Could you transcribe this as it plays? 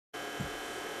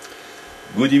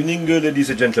Good evening, ladies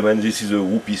and gentlemen, this is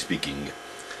Whoopi speaking.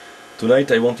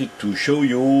 Tonight I wanted to show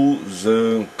you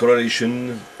the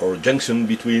correlation or junction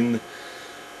between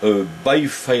a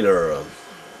bifilar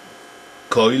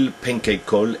coil, pancake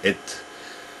coil at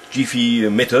Jiffy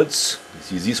methodes.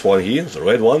 This is this one here, the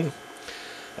red one,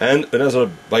 and another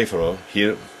bifilar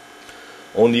here,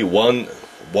 only one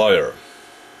wire.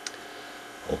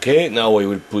 Okay, now I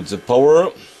will put the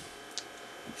power.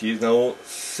 It is now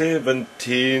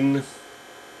 17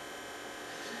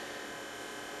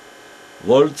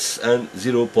 volts and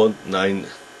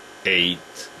 0.98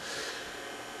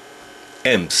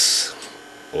 amps.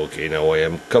 Okay, now I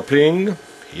am coupling.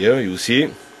 Here you see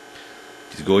it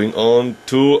is going on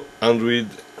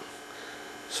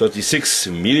 236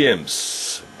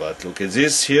 milliamps. But look at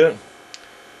this here,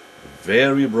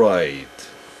 very bright.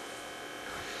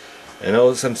 And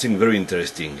now something very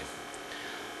interesting.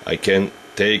 I can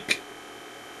take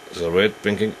the red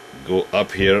pancake, go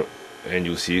up here, and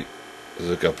you see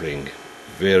the coupling.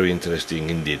 Very interesting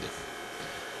indeed.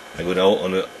 I go now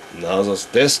on another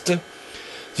test.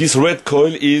 This red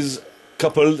coil is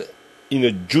coupled in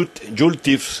a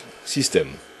Joulethief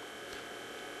system.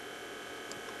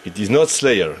 It is not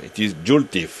Slayer, it is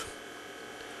Joulethief.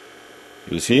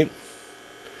 You see?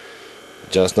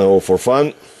 Just now for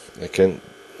fun, I can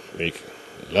make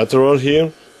lateral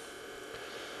here.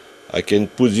 I can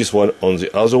put this one on the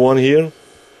other one here.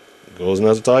 Goes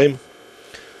another time.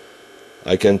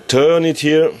 I can turn it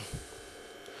here,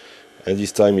 and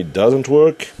this time it doesn't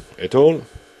work at all.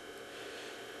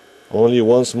 Only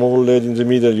one small LED in the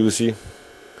middle, you see,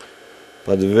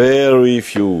 but very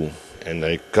few. And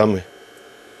I come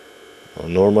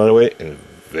on normal way, and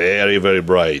very, very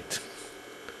bright.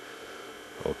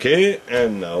 Okay,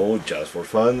 and now just for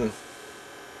fun,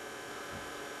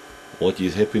 what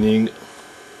is happening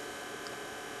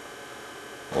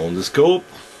on the scope?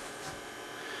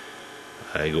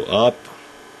 I go up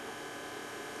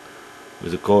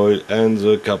with the coil and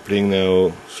the coupling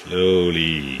now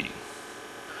slowly.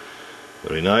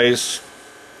 Very nice.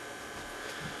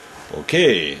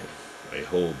 Okay, I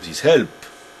hope this helped.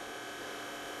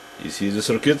 This is the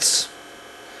circuits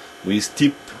with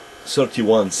tip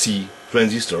 31C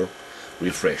transistor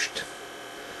refreshed.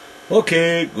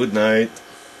 Okay, good night.